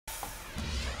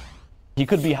He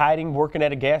could be hiding, working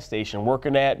at a gas station,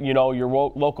 working at, your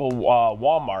local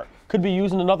Walmart. Could be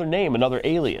using another name, another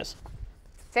alias.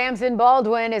 Sampson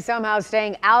Baldwin is somehow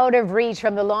staying out of reach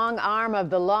from the long arm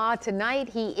of the law. Tonight,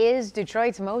 he is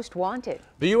Detroit's most wanted.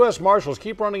 The U.S. Marshals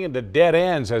keep running into dead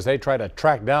ends as they try to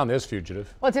track down this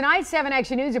fugitive. Well, tonight, 7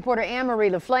 Action News reporter Anne-Marie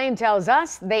LaFlame tells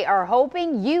us they are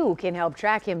hoping you can help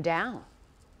track him down.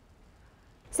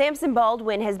 Sampson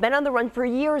Baldwin has been on the run for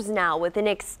years now with an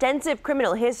extensive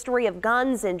criminal history of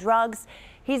guns and drugs.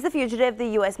 He's the fugitive the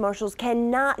U.S. Marshals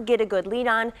cannot get a good lead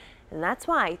on, and that's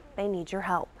why they need your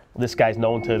help. This guy's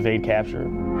known to evade capture.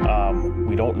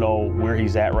 We don't know where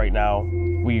he's at right now.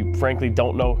 We frankly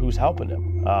don't know who's helping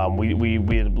him. We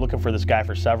been looking for this guy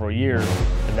for several years,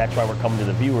 and that's why we're coming to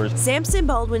the viewers. Sampson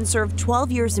Baldwin served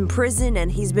 12 years in prison,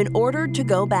 and he's been ordered to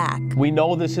go back. We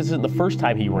know this isn't the first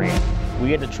time he ran. We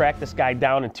had to track this guy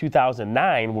down in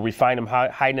 2009, where we find him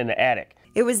hiding in the attic.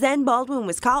 It was then Baldwin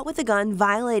was caught with a gun,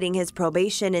 violating his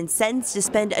probation, and sentenced to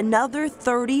spend another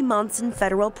 30 months in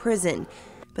federal prison.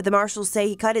 But the marshals say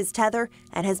he cut his tether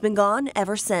and has been gone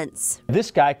ever since.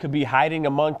 This guy could be hiding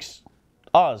amongst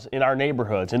us in our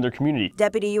neighborhoods, in their community.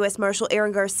 Deputy U.S. Marshal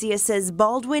Aaron Garcia says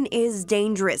Baldwin is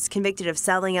dangerous, convicted of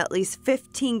selling at least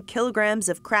 15 kilograms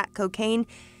of crack cocaine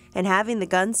and having the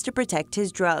guns to protect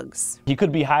his drugs. He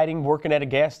could be hiding, working at a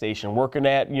gas station, working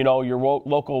at, your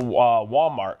local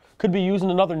Walmart. Could be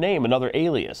using another name, another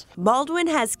alias. Baldwin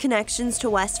has connections to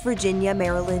West Virginia,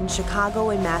 Maryland,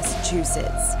 Chicago, and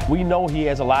Massachusetts. We know he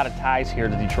has a lot of ties here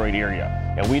to the Detroit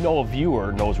area, and we know a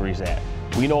viewer knows where he's at.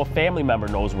 We know a family member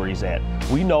knows where he's at.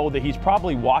 We know that he's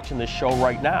probably watching this show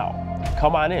right now.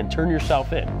 Come on in, turn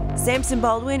yourself in. Sampson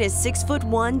Baldwin is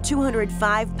 6'1",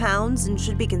 205 pounds, and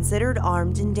should be considered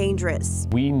armed and dangerous.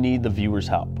 We need the viewers'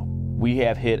 help. We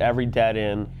have hit every dead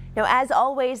end. Now, as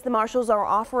always, the marshals are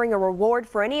offering a reward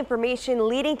for any information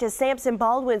leading to Sampson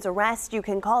Baldwin's arrest. You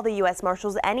can call the U.S.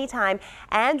 Marshals anytime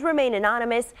and remain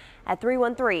anonymous at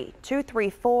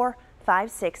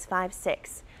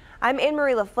 313-234-5656. I'm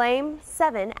Anne-Marie LaFlame,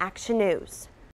 7 Action News.